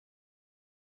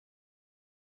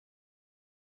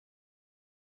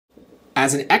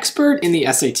As an expert in the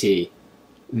SAT,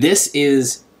 this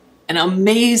is an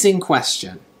amazing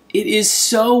question. It is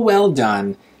so well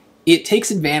done. It takes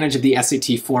advantage of the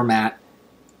SAT format.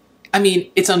 I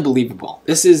mean, it's unbelievable.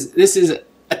 This is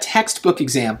a textbook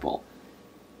example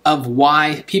of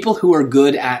why people who are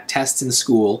good at tests in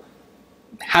school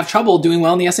have trouble doing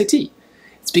well in the SAT.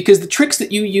 It's because the tricks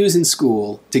that you use in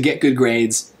school to get good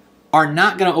grades are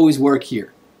not going to always work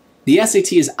here. The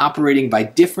SAT is operating by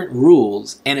different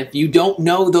rules, and if you don't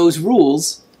know those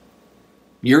rules,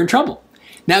 you're in trouble.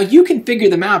 Now, you can figure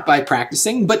them out by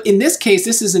practicing, but in this case,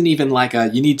 this isn't even like a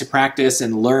you need to practice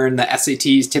and learn the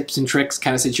SAT's tips and tricks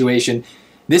kind of situation.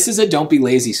 This is a don't be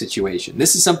lazy situation.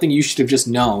 This is something you should have just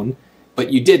known,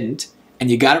 but you didn't, and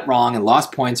you got it wrong and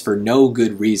lost points for no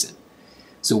good reason.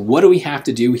 So what do we have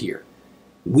to do here?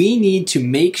 We need to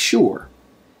make sure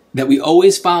that we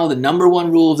always follow the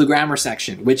 #1 rule of the grammar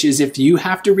section, which is if you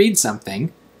have to read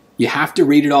something, you have to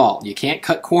read it all. You can't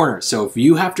cut corners. So if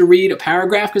you have to read a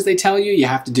paragraph because they tell you, you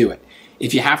have to do it.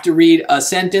 If you have to read a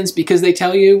sentence because they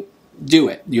tell you, do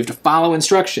it. You have to follow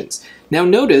instructions. Now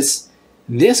notice,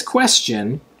 this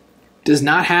question does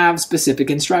not have specific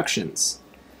instructions.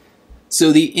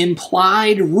 So the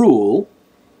implied rule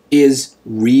is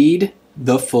read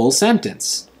the full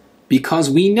sentence, because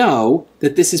we know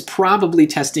that this is probably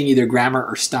testing either grammar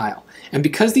or style. And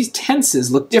because these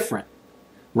tenses look different,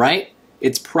 right?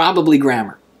 It's probably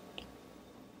grammar.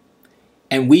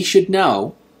 And we should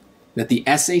know that the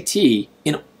SAT,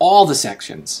 in all the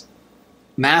sections,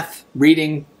 math,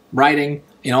 reading, writing,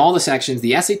 in all the sections,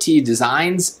 the SAT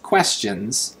designs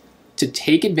questions to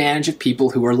take advantage of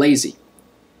people who are lazy.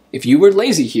 If you were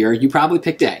lazy here, you probably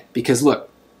picked A, because look,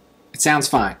 it sounds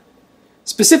fine.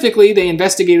 Specifically, they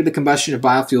investigated the combustion of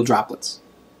biofuel droplets.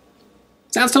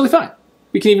 Sounds totally fine.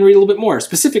 We can even read a little bit more.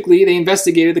 Specifically, they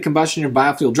investigated the combustion of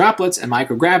biofuel droplets and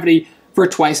microgravity for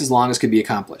twice as long as could be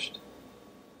accomplished.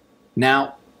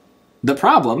 Now, the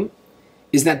problem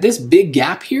is that this big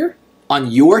gap here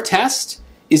on your test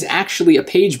is actually a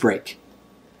page break.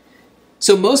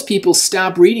 So most people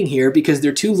stop reading here because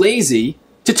they're too lazy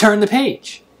to turn the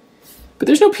page. But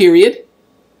there's no period.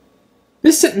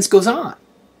 This sentence goes on.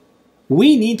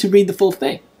 We need to read the full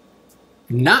thing.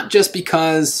 Not just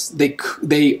because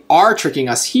they are tricking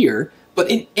us here, but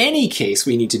in any case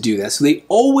we need to do this. So they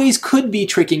always could be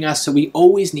tricking us, so we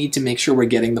always need to make sure we're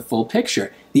getting the full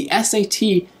picture. The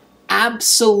SAT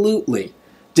absolutely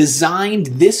designed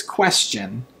this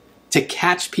question to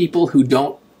catch people who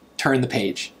don't turn the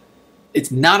page.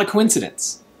 It's not a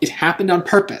coincidence. It happened on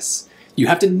purpose. You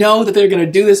have to know that they're going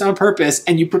to do this on purpose,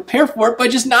 and you prepare for it by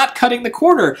just not cutting the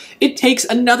corner. It takes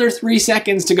another 3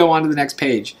 seconds to go on to the next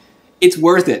page. It's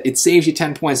worth it. It saves you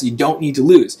 10 points. You don't need to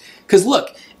lose. Because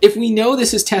look, if we know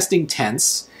this is testing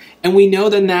tense, and we know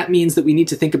then that means that we need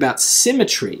to think about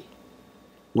symmetry,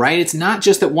 right? It's not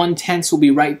just that one tense will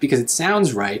be right because it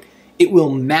sounds right. It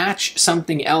will match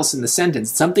something else in the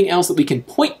sentence, something else that we can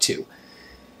point to.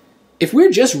 If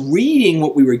we're just reading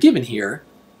what we were given here,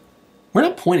 we're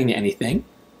not pointing to anything.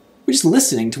 We're just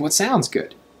listening to what sounds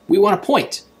good. We want to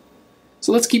point.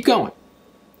 So let's keep going.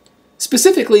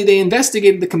 Specifically, they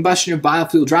investigated the combustion of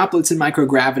biofuel droplets in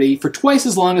microgravity for twice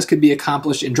as long as could be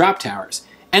accomplished in drop towers,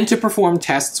 and to perform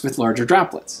tests with larger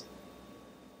droplets.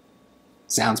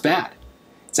 Sounds bad.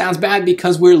 It sounds bad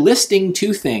because we're listing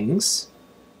two things,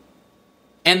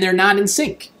 and they're not in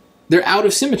sync. They're out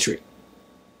of symmetry.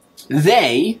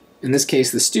 They, in this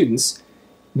case the students,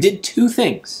 did two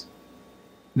things.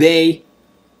 They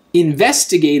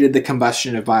investigated the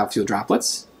combustion of biofuel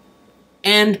droplets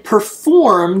and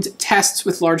performed tests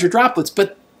with larger droplets.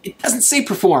 But it doesn't say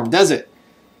perform, does it?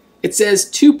 It says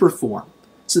to perform.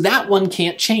 So that one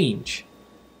can't change.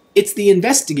 It's the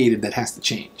investigated that has to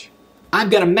change.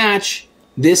 I've got to match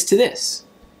this to this,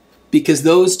 because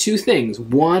those two things,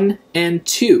 1 and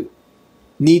 2,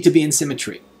 need to be in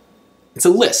symmetry. It's a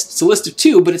list. It's a list of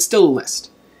 2, but it's still a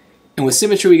list. And with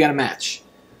symmetry, we got to match.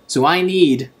 So I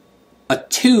need a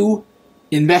to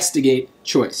investigate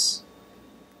choice.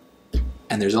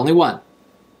 And there's only one.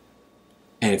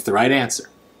 And it's the right answer.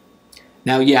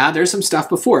 Now, yeah, there's some stuff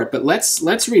before it, but let's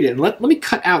read it. And let me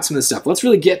cut out some of the stuff. Let's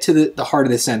really get to the heart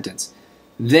of the sentence.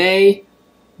 They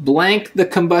blank the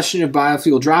combustion of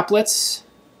biofuel droplets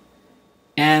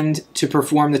and to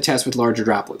perform the test with larger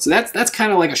droplets. So that's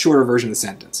kind of like a shorter version of the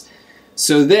sentence.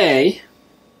 So they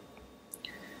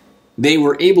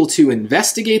were able to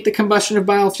investigate the combustion of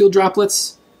biofuel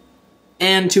droplets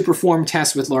and to perform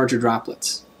tests with larger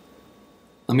droplets.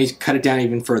 Let me cut it down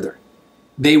even further.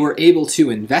 They were able to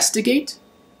investigate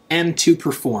and to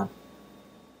perform.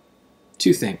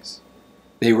 Two things.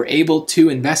 They were able to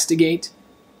investigate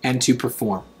and to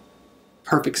perform.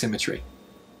 perfect symmetry.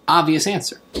 Obvious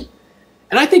answer.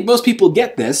 And I think most people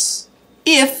get this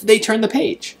if they turn the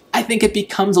page. I think it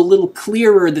becomes a little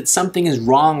clearer that something is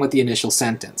wrong with the initial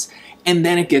sentence. And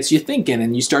then it gets you thinking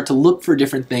and you start to look for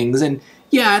different things. And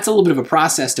yeah, it's a little bit of a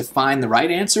process to find the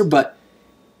right answer, but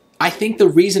I think the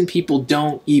reason people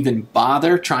don't even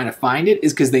bother trying to find it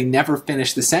is because they never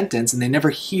finish the sentence and they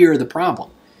never hear the problem.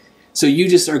 So you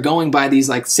just are going by these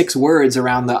like 6 words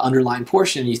around the underlined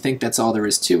portion and you think that's all there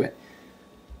is to it.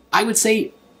 I would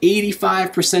say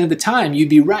 85% of the time you'd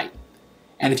be right.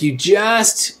 And if you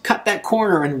just cut that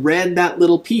corner and read that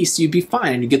little piece, you'd be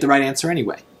fine and you'd get the right answer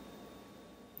anyway.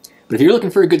 But if you're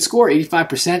looking for a good score,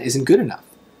 85% isn't good enough.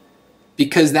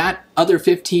 Because that other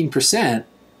 15%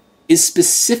 is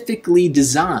specifically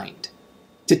designed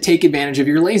to take advantage of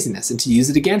your laziness and to use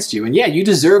it against you. And yeah, you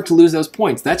deserve to lose those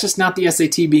points. That's just not the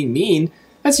SAT being mean.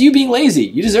 That's you being lazy.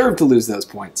 You deserve to lose those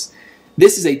points.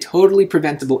 This is a totally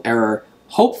preventable error.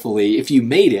 Hopefully, if you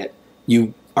made it,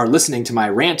 you are listening to my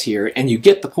rant here and you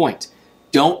get the point.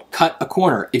 Don't cut a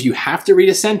corner. If you have to read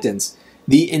a sentence,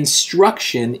 the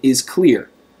instruction is clear.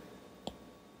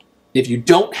 If you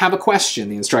don't have a question,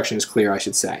 the instruction is clear, I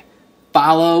should say.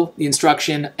 Follow the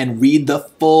instruction and read the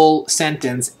full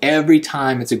sentence every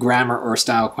time it's a grammar or a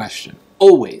style question.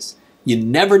 Always. You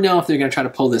never know if they're going to try to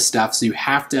pull this stuff, so you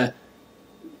have to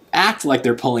act like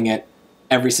they're pulling it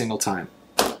every single time.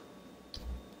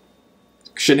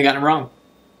 Shouldn't have gotten it wrong.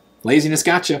 Laziness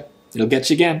got you. It'll get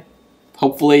you again.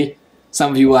 Hopefully, some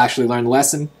of you will actually learn the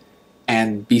lesson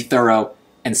and be thorough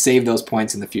and save those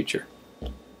points in the future.